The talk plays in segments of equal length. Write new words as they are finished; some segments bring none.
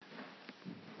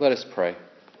Let us pray.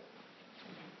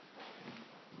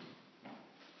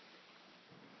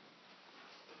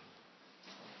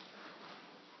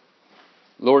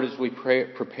 Lord, as we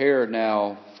prepare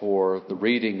now for the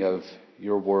reading of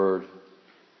your word,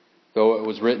 though it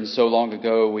was written so long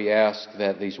ago, we ask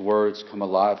that these words come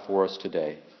alive for us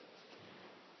today.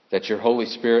 That your Holy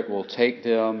Spirit will take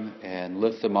them and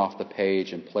lift them off the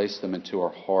page and place them into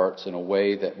our hearts in a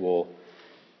way that will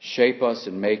shape us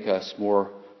and make us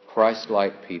more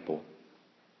Christ-like people.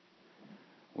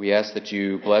 We ask that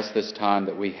you bless this time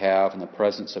that we have in the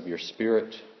presence of your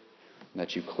Spirit, and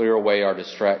that you clear away our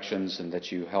distractions, and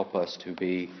that you help us to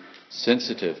be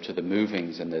sensitive to the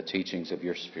movings and the teachings of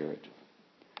your Spirit.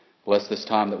 Bless this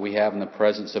time that we have in the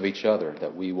presence of each other,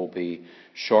 that we will be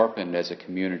sharpened as a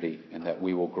community, and that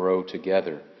we will grow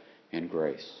together in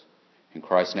grace. In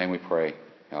Christ's name we pray.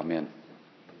 Amen.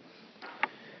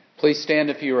 Please stand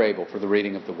if you are able for the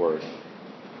reading of the Word.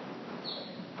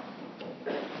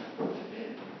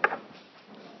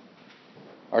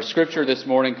 Our scripture this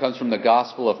morning comes from the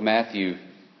Gospel of Matthew,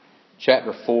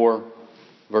 chapter 4,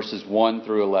 verses 1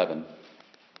 through 11.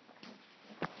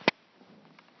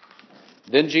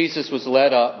 Then Jesus was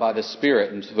led up by the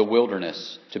Spirit into the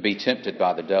wilderness to be tempted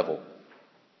by the devil.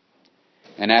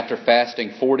 And after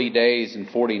fasting 40 days and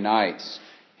 40 nights,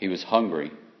 he was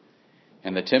hungry.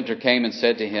 And the tempter came and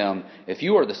said to him, "If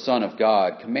you are the Son of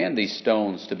God, command these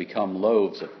stones to become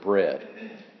loaves of bread."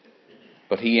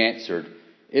 But he answered,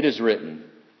 "It is written,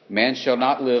 man shall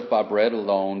not live by bread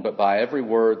alone, but by every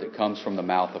word that comes from the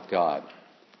mouth of God."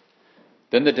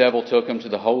 Then the devil took him to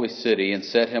the holy city and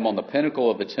set him on the pinnacle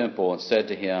of the temple and said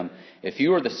to him, "If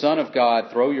you are the Son of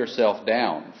God, throw yourself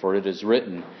down, for it is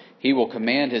written, he will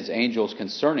command his angels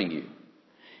concerning you,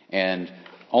 and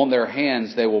on their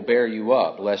hands they will bear you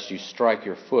up, lest you strike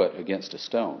your foot against a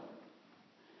stone."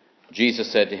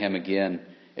 Jesus said to him again,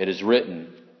 "It is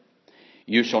written,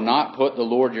 you shall not put the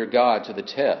Lord your God to the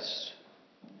test."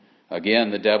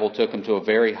 Again, the devil took him to a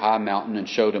very high mountain and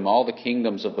showed him all the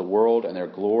kingdoms of the world and their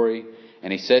glory.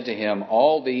 And he said to him,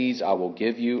 "All these I will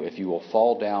give you if you will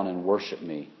fall down and worship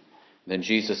me." Then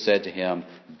Jesus said to him,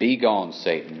 "Begone,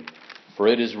 Satan, for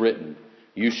it is written,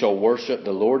 you shall worship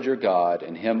the Lord your God,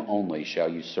 and him only shall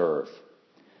you serve."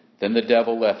 Then the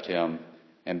devil left him,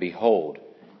 and behold,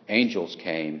 angels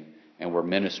came and were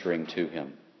ministering to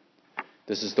him.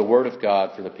 This is the word of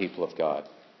God for the people of God.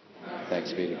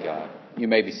 Thanks be to God. You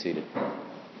may be seated.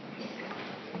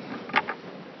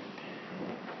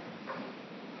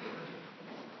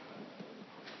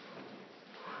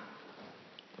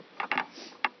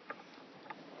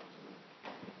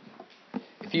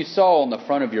 If you saw on the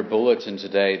front of your bulletin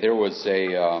today, there was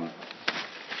a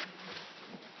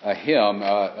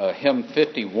hymn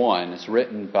 51. It's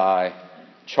written by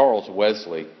Charles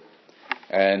Wesley,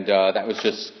 and that was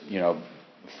just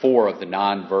 4 of the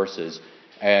 9 verses.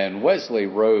 And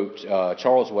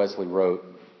Charles Wesley wrote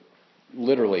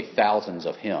literally thousands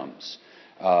of hymns,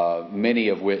 many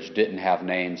of which didn't have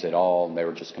names at all, and they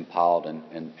were just compiled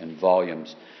in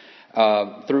volumes.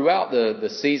 Throughout the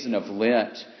season of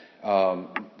Lent,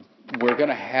 we're going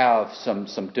to have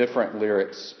some different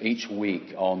lyrics each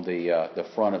week on the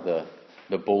front of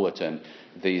the bulletin.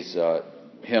 These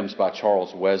hymns by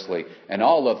Charles Wesley, and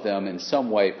all of them in some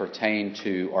way pertain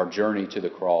to our journey to the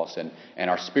cross and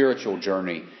our spiritual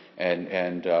journey,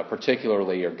 and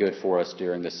particularly are good for us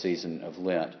during the season of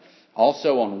Lent.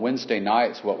 Also on Wednesday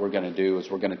nights, what we're going to do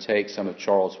is we're going to take some of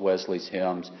Charles Wesley's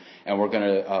hymns, and we're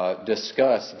going to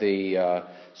discuss the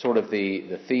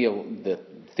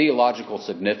theological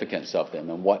significance of them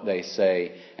and what they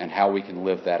say and how we can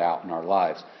live that out in our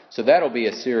lives. So that'll be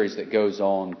a series that goes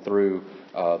on through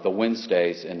the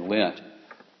Wednesdays in Lent.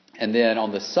 And then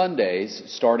on the Sundays,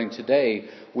 starting today,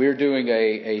 we're doing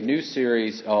a new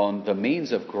series on the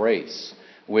means of grace,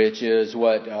 which is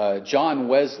what John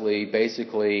Wesley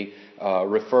basically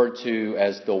referred to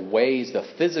as the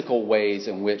physical ways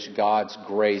in which God's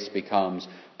grace becomes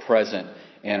present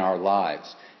in our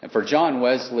lives. And for John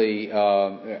Wesley,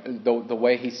 the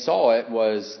way he saw it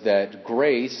was that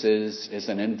grace is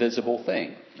an invisible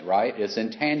thing, right? It's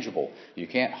intangible. You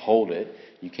can't hold it.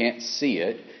 You can't see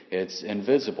it. It's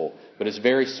invisible. But it's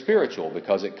very spiritual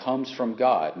because it comes from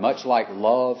God, much like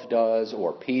love does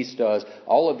or peace does.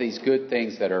 All of these good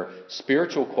things that are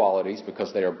spiritual qualities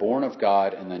because they are born of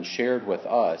God and then shared with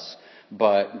us,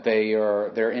 but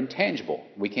they're intangible.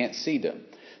 We can't see them.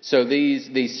 So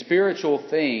these spiritual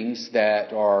things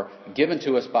that are given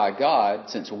to us by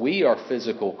God, since we are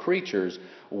physical creatures,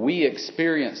 we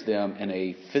experience them in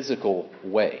a physical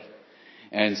way.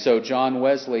 And so John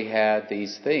Wesley had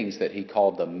these things that he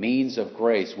called the means of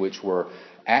grace, which were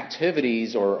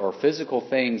activities or physical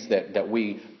things that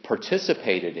we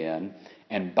participated in,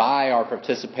 and by our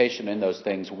participation in those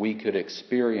things, we could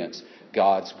experience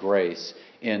God's grace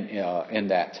in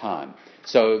that time.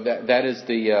 So that is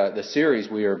the series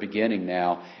we are beginning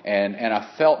now, and I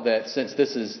felt that since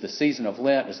this is the season of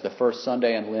Lent, it's the first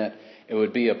Sunday in Lent, it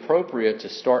would be appropriate to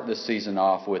start this season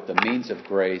off with the means of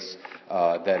grace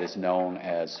that is known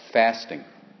as fasting.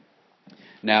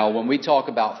 Now, when we talk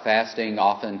about fasting,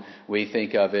 often we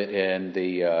think of it in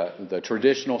the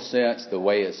traditional sense, the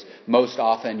way it's most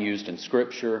often used in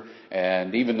Scripture,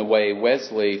 and even the way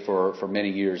Wesley for many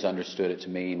years understood it to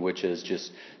mean, which is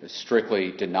just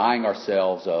strictly denying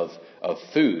ourselves of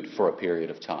food for a period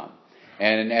of time.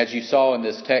 And as you saw in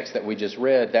this text that we just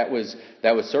read, that was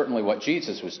certainly what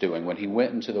Jesus was doing. When he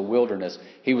went into the wilderness,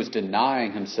 he was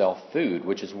denying himself food,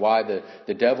 which is why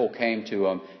the devil came to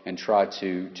him and tried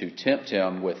to tempt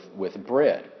him with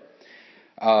bread.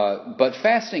 But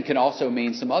fasting can also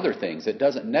mean some other things. It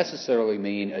doesn't necessarily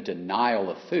mean a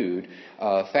denial of food.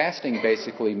 Fasting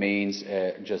basically means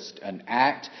just an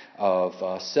act of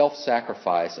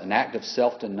self-sacrifice, an act of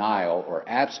self-denial or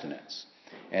abstinence.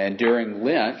 And during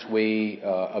Lent, we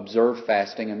observe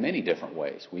fasting in many different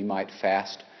ways. We might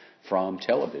fast from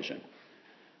television.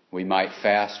 We might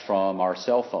fast from our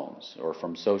cell phones or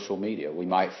from social media. We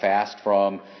might fast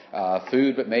from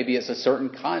food, but maybe it's a certain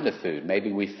kind of food.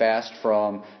 Maybe we fast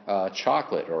from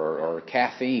chocolate or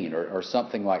caffeine or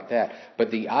something like that.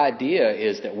 But the idea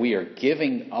is that we are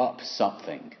giving up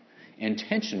something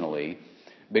intentionally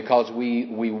because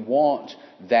we want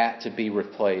that to be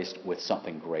replaced with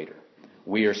something greater.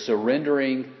 We are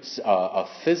surrendering a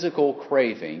physical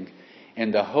craving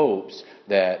in the hopes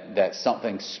that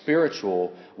something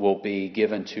spiritual will be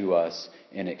given to us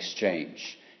in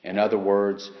exchange. In other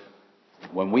words,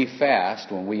 when we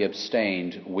fast, when we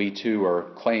abstained, we too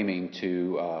are claiming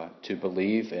to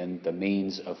believe in the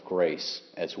means of grace,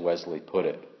 as Wesley put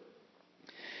it.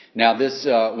 Now, this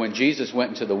when Jesus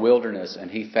went into the wilderness and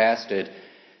he fasted,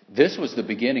 this was the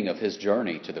beginning of his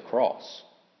journey to the cross.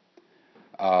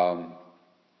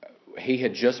 He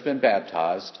had just been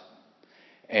baptized,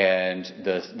 and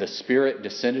the Spirit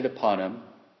descended upon him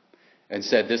and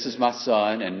said, "This is my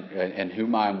Son, and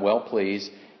whom I am well pleased."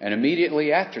 And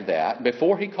immediately after that,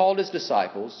 before he called his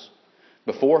disciples,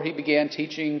 before he began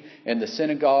teaching in the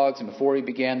synagogues, and before he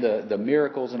began the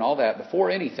miracles and all that,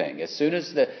 before anything, as soon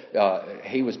as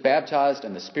he was baptized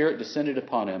and the Spirit descended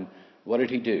upon him, what did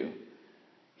he do?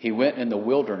 He went in the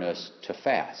wilderness to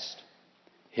fast.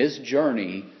 His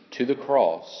journey to the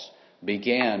cross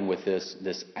began with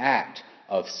this act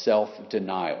of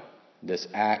self-denial, this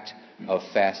act of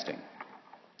fasting.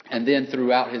 And then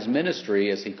throughout his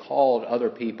ministry, as he called other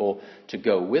people to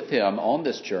go with him on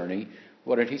this journey,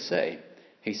 what did he say?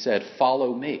 He said,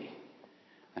 "Follow me."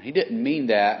 And he didn't mean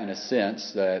that in a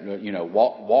sense that,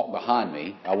 walk behind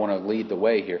me. I want to lead the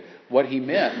way here. What he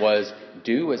meant was,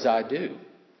 do as I do.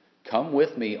 Come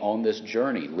with me on this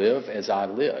journey. Live as I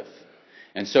live.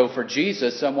 And so for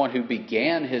Jesus, someone who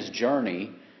began his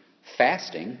journey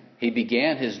fasting, he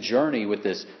began his journey with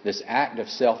this act of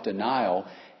self-denial.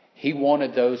 He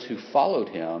wanted those who followed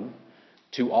him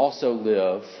to also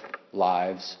live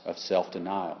lives of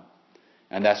self-denial.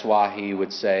 And that's why he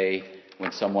would say,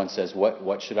 when someone says,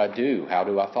 what should I do? How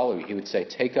do I follow you? He would say,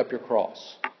 take up your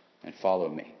cross and follow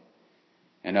me.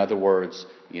 In other words,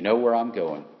 you know where I'm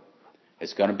going.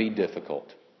 It's going to be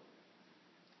difficult.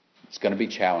 It's going to be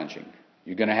challenging.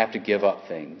 You're going to have to give up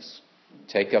things.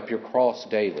 Take up your cross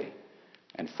daily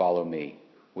and follow me.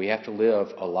 We have to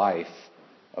live a life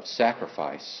of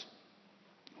sacrifice.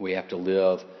 We have to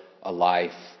live a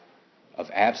life of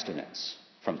abstinence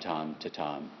from time to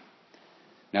time.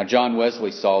 Now, John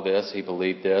Wesley saw this, he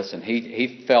believed this, and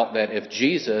he felt that if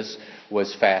Jesus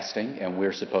was fasting and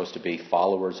we're supposed to be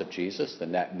followers of Jesus,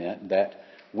 then that meant that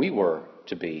we were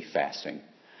to be fasting.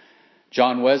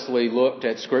 John Wesley looked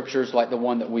at scriptures like the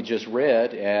one that we just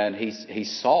read, and he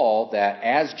saw that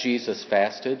as Jesus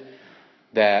fasted,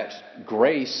 that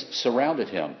grace surrounded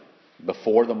him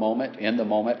before the moment, in the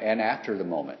moment, and after the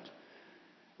moment.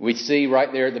 We see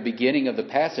right there at the beginning of the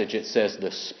passage, it says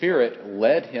the Spirit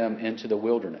led him into the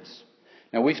wilderness.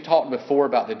 Now, we've talked before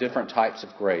about the different types of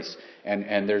grace,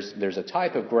 and there's a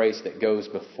type of grace that goes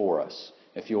before us,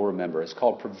 if you'll remember. It's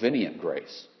called prevenient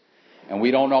grace, and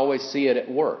we don't always see it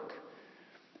at work.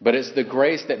 But it's the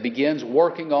grace that begins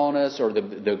working on us, or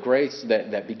the grace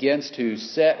that begins to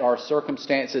set our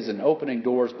circumstances and opening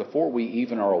doors before we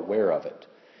even are aware of it.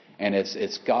 And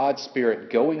it's God's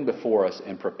Spirit going before us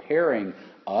and preparing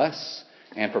us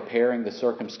and preparing the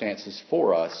circumstances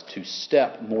for us to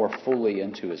step more fully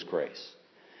into His grace.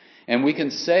 And we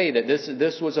can say that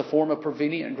this was a form of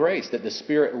prevenient grace, that the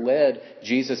Spirit led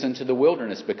Jesus into the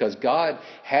wilderness because God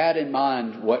had in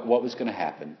mind what was going to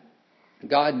happen.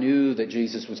 God knew that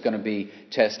Jesus was going to be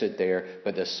tested there,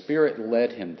 but the Spirit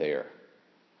led him there.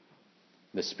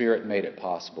 The Spirit made it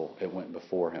possible. It went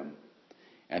before him.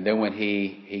 And then when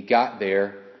he got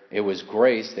there, it was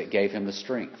grace that gave him the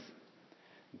strength.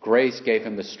 Grace gave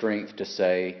him the strength to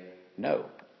say no.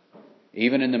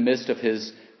 Even in the midst of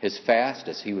his fast,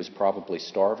 as he was probably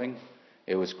starving,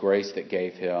 it was grace that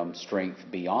gave him strength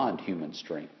beyond human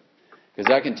strength.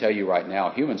 Because I can tell you right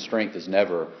now, human strength is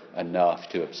never enough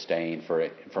to abstain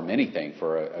from anything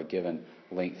for a given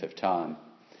length of time.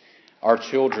 Our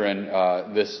children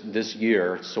this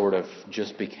year sort of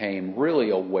just became really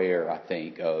aware, I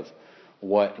think, of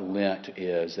what Lent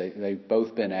is. They've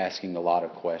both been asking a lot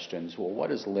of questions. Well,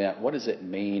 what is Lent? What does it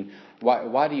mean?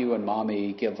 Why do you and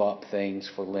Mommy give up things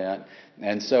for Lent?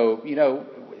 And so,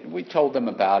 we told them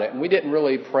about it, and we didn't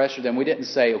really pressure them. We didn't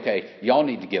say, okay, y'all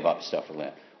need to give up stuff for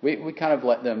Lent. We kind of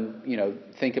let them,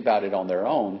 think about it on their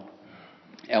own.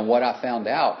 And what I found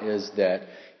out is that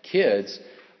kids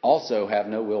also have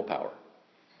no willpower,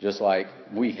 just like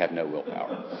we have no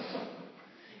willpower.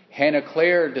 Hannah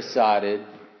Claire decided,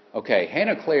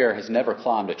 Hannah Claire has never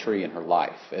climbed a tree in her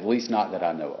life, at least not that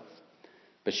I know of.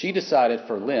 But she decided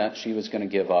for Lent she was going to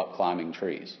give up climbing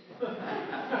trees.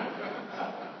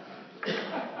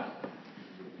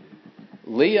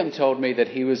 Liam told me that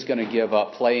he was going to give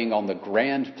up playing on the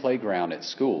grand playground at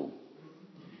school.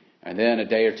 And then a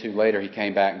day or two later he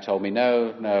came back and told me,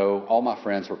 no, all my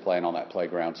friends were playing on that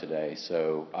playground today,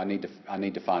 so I need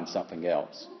to find something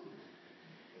else.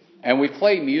 And we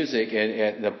play music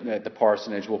at the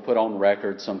parsonage. We'll put on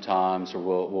records sometimes, or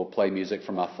we'll play music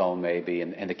from my phone maybe,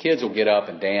 and the kids will get up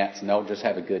and dance, and they'll just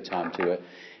have a good time to it.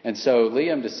 And so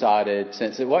Liam decided,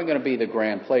 since it wasn't going to be the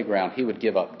grand playground, he would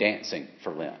give up dancing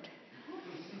for Lent.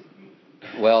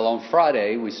 Well, on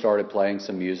Friday, we started playing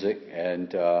some music, and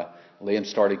Liam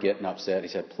started getting upset. He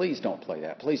said, please don't play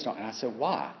that. Please don't. And I said,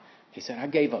 why? He said, I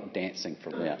gave up dancing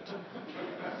for Lent.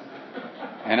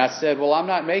 And I said, well, I'm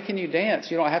not making you dance.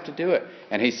 You don't have to do it.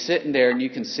 And he's sitting there, and you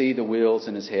can see the wheels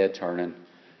in his head turning.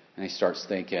 And he starts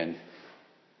thinking,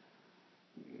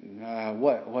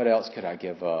 what else could I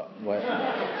give up?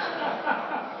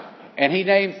 And he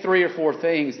named 3 or 4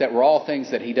 things that were all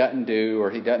things that he doesn't do or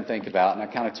he doesn't think about. And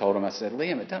I kind of told him, I said,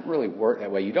 Liam, it doesn't really work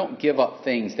that way. You don't give up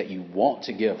things that you want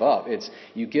to give up.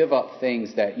 You give up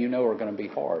things that you know are going to be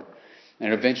hard.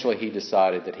 And eventually he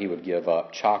decided that he would give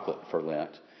up chocolate for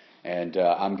Lent. And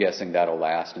I'm guessing that'll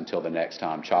last until the next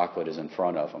time chocolate is in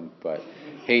front of him. But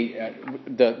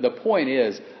the point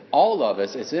is, all of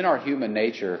us, it's in our human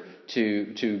nature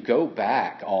to go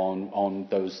back on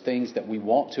those things that we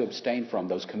want to abstain from,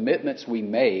 those commitments we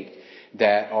make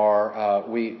that are,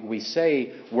 we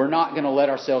say we're not going to let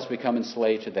ourselves become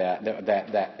enslaved to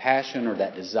that passion or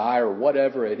that desire or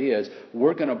whatever it is.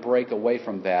 We're going to break away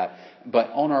from that.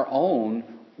 But on our own,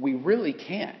 we really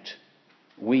can't.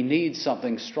 We need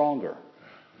something stronger.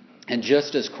 And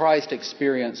just as Christ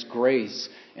experienced grace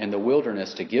in the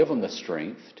wilderness to give him the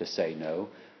strength to say no,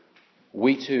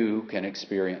 we too can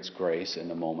experience grace in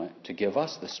the moment to give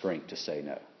us the strength to say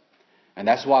no. And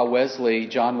that's why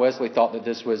John Wesley thought that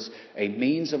this was a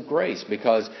means of grace,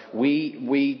 because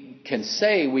we can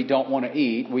say we don't want to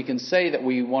eat, we can say that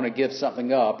we want to give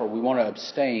something up or we want to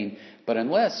abstain, but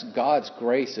unless God's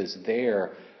grace is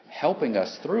there helping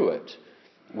us through it,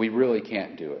 we really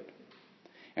can't do it.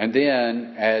 And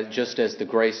then, just as the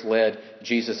grace led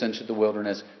Jesus into the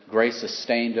wilderness, grace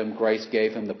sustained him, grace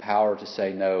gave him the power to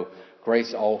say no.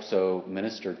 Grace also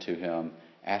ministered to him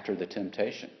after the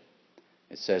temptation.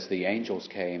 It says the angels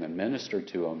came and ministered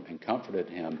to him and comforted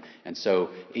him. And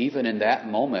so even in that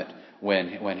moment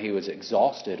when he was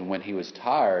exhausted and when he was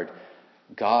tired,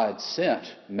 God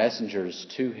sent messengers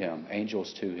to him,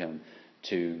 angels to him,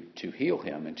 to heal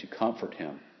him and to comfort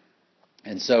him.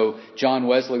 And so John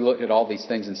Wesley looked at all these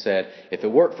things and said, if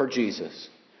it worked for Jesus,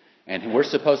 and we're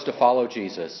supposed to follow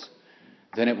Jesus,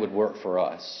 then it would work for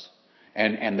us.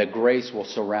 And the grace will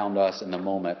surround us in the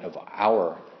moment of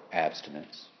our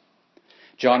abstinence.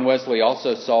 John Wesley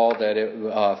also saw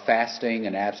that fasting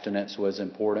and abstinence was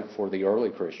important for the early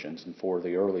Christians and for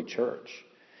the early church.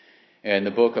 In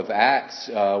the book of Acts,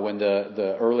 when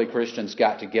the early Christians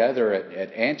got together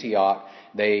at Antioch,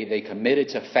 they committed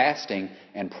to fasting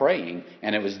and praying.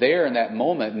 And it was there in that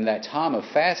moment, in that time of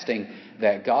fasting,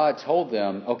 that God told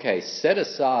them, okay, set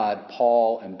aside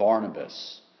Paul and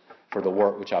Barnabas for the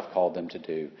work which I've called them to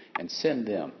do, and send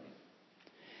them.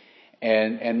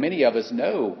 And many of us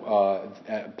know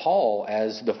Paul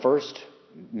as the first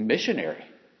missionary.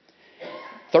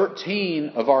 13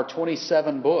 of our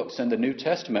 27 books in the New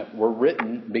Testament were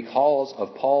written because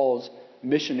of Paul's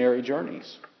missionary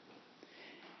journeys.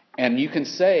 And you can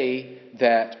say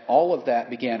that all of that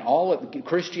began,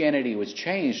 Christianity was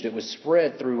changed, it was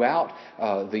spread throughout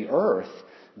the earth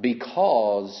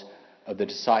because of the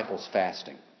disciples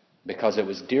fasting. Because it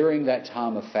was during that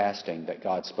time of fasting that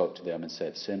God spoke to them and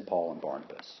said, send Paul and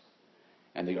Barnabas.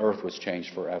 And the earth was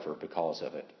changed forever because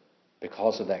of it.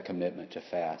 Because of that commitment to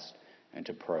fast and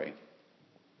to pray.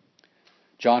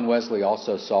 John Wesley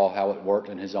also saw how it worked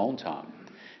in his own time.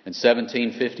 In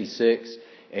 1756,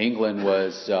 England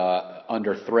was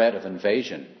under threat of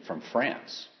invasion from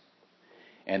France.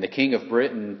 And the King of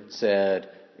Britain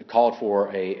called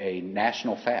for a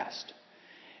national fast.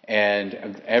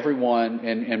 And everyone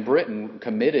in Britain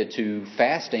committed to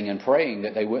fasting and praying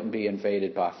that they wouldn't be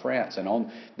invaded by France.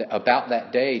 And about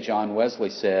that day, John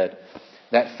Wesley said,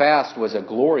 that fast was a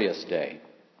glorious day,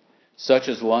 such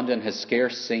as London has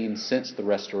scarce seen since the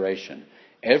Restoration.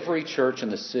 Every church in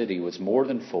the city was more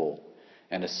than full,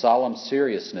 and a solemn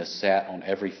seriousness sat on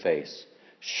every face.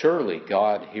 Surely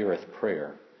God heareth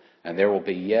prayer, and there will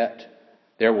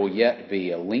yet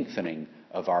be a lengthening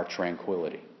of our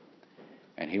tranquility.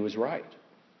 And he was right.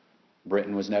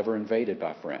 Britain was never invaded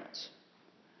by France.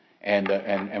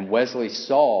 And Wesley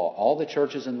saw all the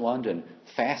churches in London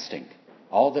fasting,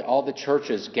 all the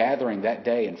churches gathering that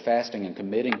day and fasting and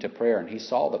committing to prayer, and he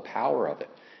saw the power of it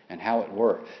and how it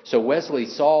worked. So Wesley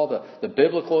saw the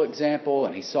biblical example,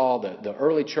 and he saw the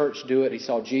early church do it. He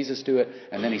saw Jesus do it,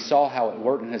 and then he saw how it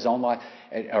worked in his own life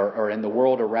or in the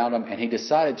world around him, and he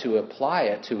decided to apply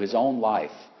it to his own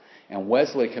life. And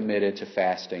Wesley committed to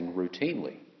fasting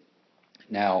routinely.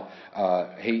 Now,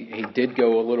 he did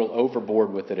go a little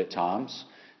overboard with it at times.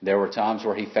 There were times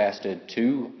where he fasted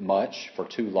too much for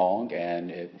too long,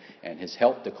 and his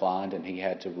health declined, and he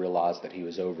had to realize that he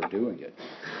was overdoing it.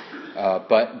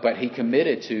 But he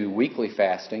committed to weekly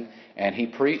fasting, and he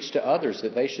preached to others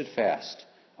that they should fast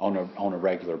on a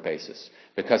regular basis,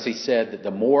 because he said that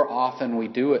the more often we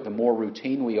do it, the more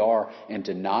routine we are in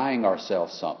denying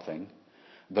ourselves something,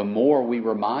 the more we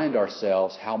remind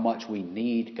ourselves how much we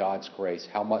need God's grace,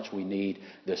 how much we need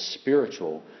the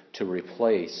spiritual to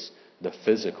replace the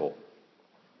physical.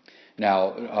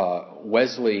 Now,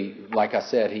 Wesley, like I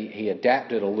said, he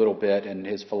adapted a little bit in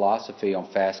his philosophy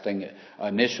on fasting.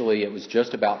 Initially, it was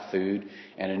just about food,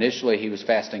 and initially he was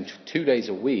fasting 2 days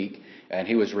a week, and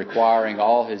he was requiring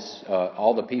all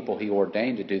the people he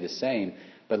ordained to do the same.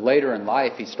 But later in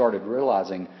life, he started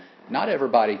realizing not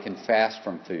everybody can fast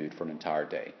from food for an entire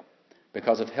day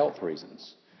because of health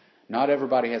reasons. Not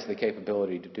everybody has the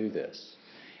capability to do this.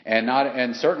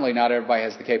 And certainly not everybody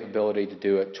has the capability to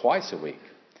do it twice a week.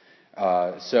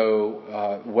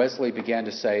 So Wesley began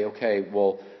to say, okay,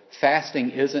 well, fasting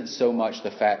isn't so much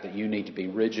the fact that you need to be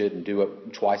rigid and do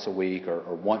it twice a week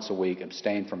or once a week,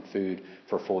 abstain from food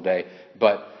for a full day.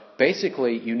 But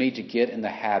basically, you need to get in the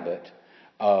habit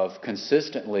of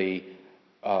consistently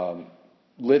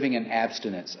living in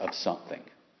abstinence of something,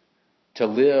 to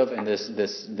live in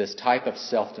this type of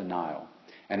self-denial.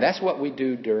 And that's what we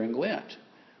do during Lent.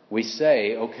 We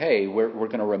say, okay, we're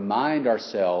going to remind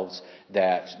ourselves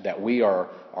that we are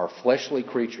fleshly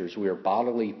creatures. We are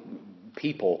bodily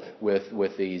people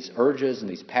with these urges and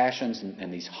these passions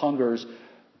and these hungers,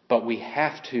 but we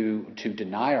have to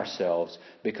deny ourselves,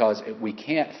 because we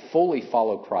can't fully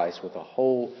follow Christ with a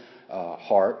whole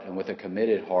heart and with a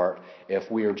committed heart if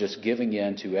we are just giving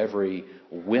in to every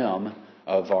whim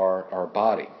of our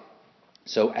body.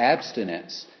 So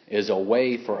abstinence is a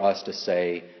way for us to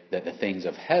say that the things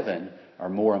of heaven are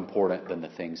more important than the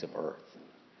things of earth.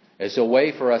 It's a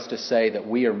way for us to say that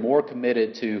we are more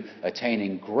committed to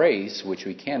attaining grace, which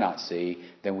we cannot see,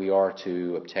 than we are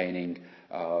to obtaining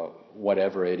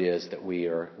whatever it is that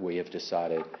we have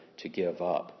decided to give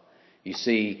up. You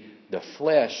see, the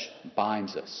flesh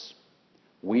binds us.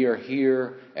 We are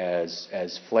here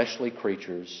as fleshly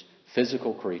creatures,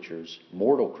 physical creatures,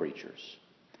 mortal creatures.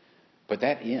 But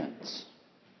that ends.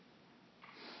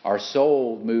 Our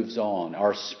soul moves on.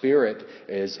 Our spirit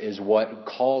is what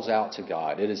calls out to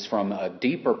God. It is from a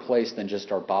deeper place than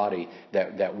just our body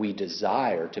that we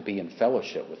desire to be in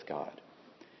fellowship with God.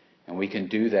 And we can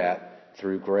do that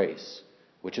through grace,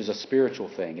 which is a spiritual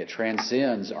thing. It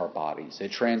transcends our bodies.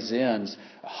 It transcends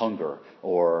hunger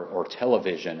or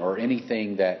television or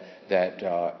anything that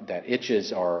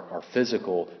itches our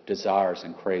physical desires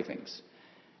and cravings.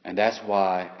 And that's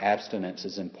why abstinence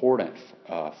is important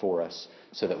for us,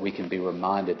 so that we can be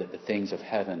reminded that the things of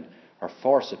heaven are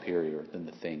far superior than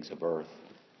the things of earth.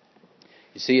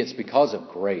 You see, it's because of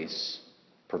grace,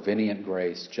 prevenient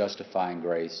grace, justifying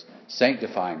grace,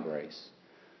 sanctifying grace,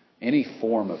 any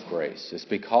form of grace. It's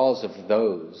because of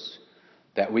those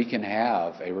that we can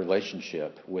have a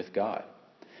relationship with God.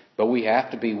 But we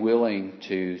have to be willing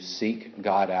to seek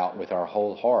God out with our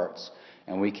whole hearts.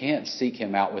 And we can't seek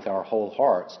Him out with our whole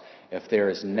hearts if there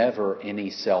is never any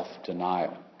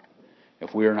self-denial.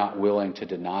 If we are not willing to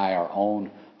deny our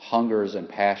own hungers and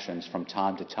passions from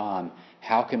time to time,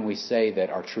 how can we say that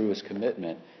our truest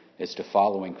commitment is to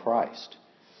following Christ,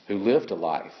 who lived a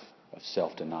life of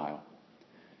self-denial?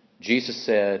 Jesus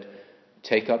said,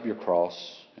 "Take up your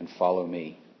cross and follow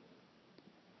me."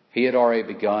 He had already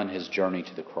begun His journey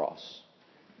to the cross.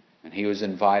 And He was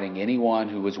inviting anyone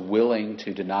who was willing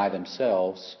to deny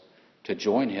themselves to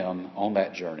join Him on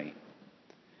that journey.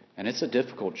 And it's a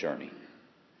difficult journey.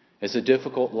 It's a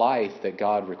difficult life that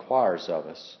God requires of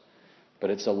us. But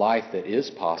it's a life that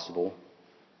is possible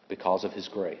because of His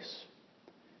grace.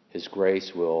 His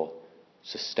grace will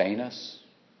sustain us.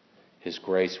 His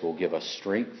grace will give us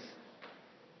strength.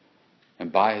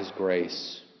 And by His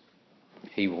grace,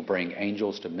 He will bring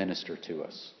angels to minister to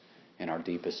us in our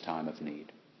deepest time of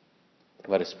need.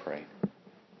 Let us pray.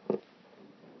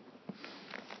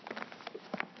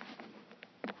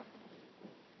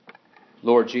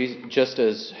 Lord, just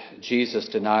as Jesus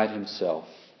denied Himself,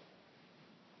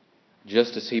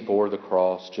 just as He bore the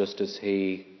cross, just as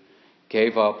He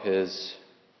gave up His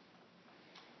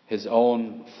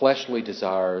own fleshly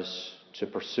desires to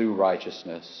pursue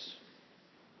righteousness,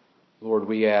 Lord,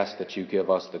 we ask that You give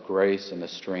us the grace and the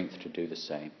strength to do the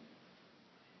same.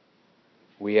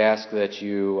 We ask that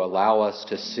You allow us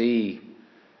to see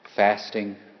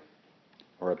fasting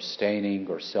or abstaining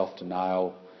or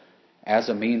self-denial as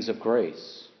a means of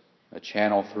grace, a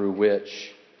channel through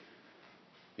which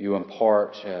You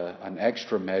impart an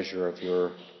extra measure of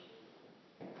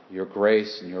Your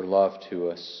grace and Your love to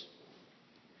us.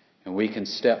 And we can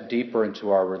step deeper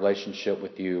into our relationship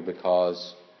with You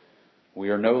because we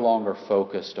are no longer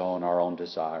focused on our own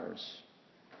desires,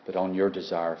 but on Your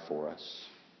desire for us.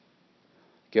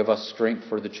 Give us strength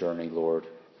for the journey, Lord,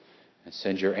 and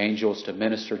send Your angels to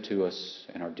minister to us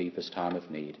in our deepest time of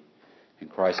need. In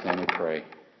Christ's name we pray.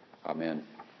 Amen.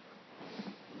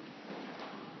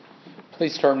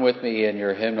 Please turn with me in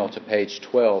your hymnal to page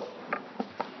 12.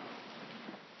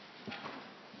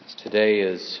 As today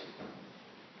is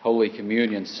Holy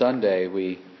Communion Sunday,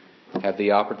 we have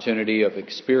the opportunity of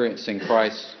experiencing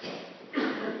Christ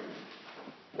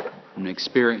and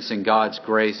experiencing God's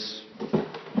grace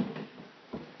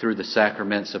through the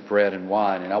sacraments of bread and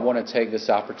wine. And I want to take this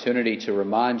opportunity to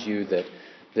remind you that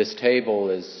this table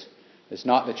is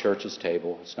not the church's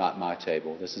table. It's not my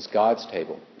table. This is God's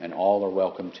table, and all are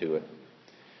welcome to it.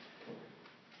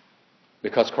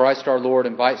 Because Christ our Lord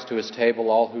invites to His table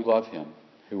all who love Him,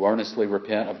 who earnestly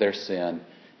repent of their sin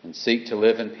and seek to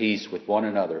live in peace with one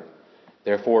another.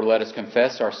 Therefore, let us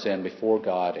confess our sin before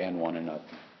God and one another.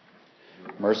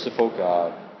 Merciful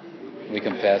God, we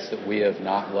confess that we have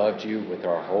not loved You with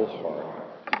our whole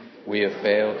heart. We have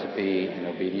failed to be an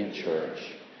obedient church.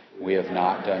 We have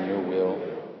not done Your will.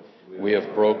 We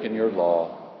have broken Your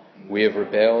law. We have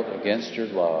rebelled against Your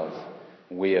love.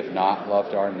 We have not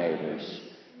loved our neighbors.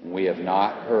 We have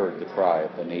not heard the cry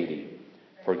of the needy.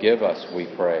 Forgive us, we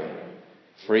pray.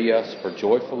 Free us for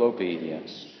joyful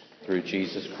obedience through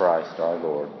Jesus Christ our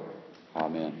Lord.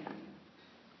 Amen.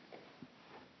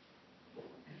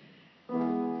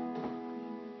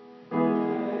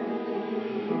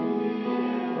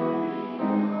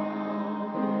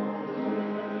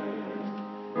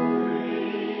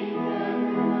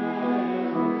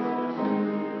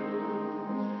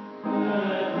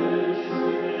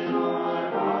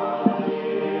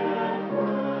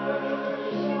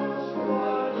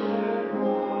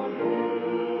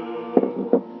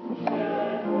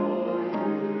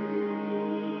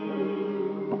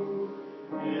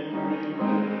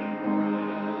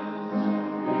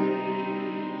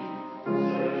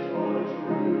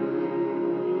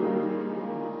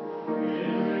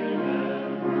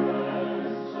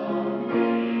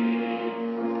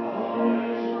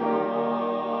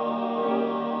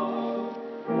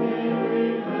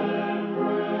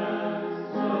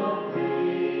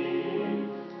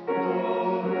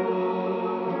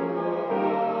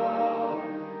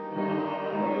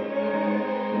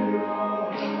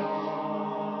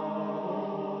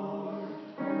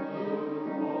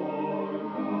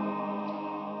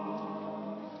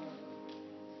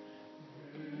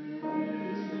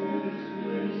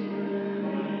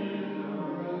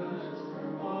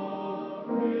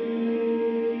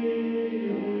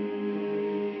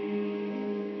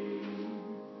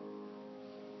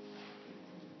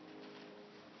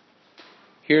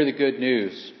 Hear the good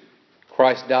news.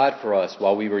 Christ died for us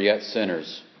while we were yet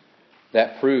sinners.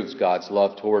 That proves God's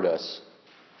love toward us.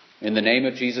 In the name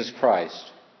of Jesus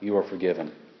Christ, you are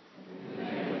forgiven. In the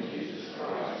name of Jesus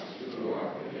Christ, you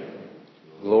are forgiven.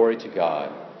 Glory to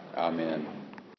God. Amen.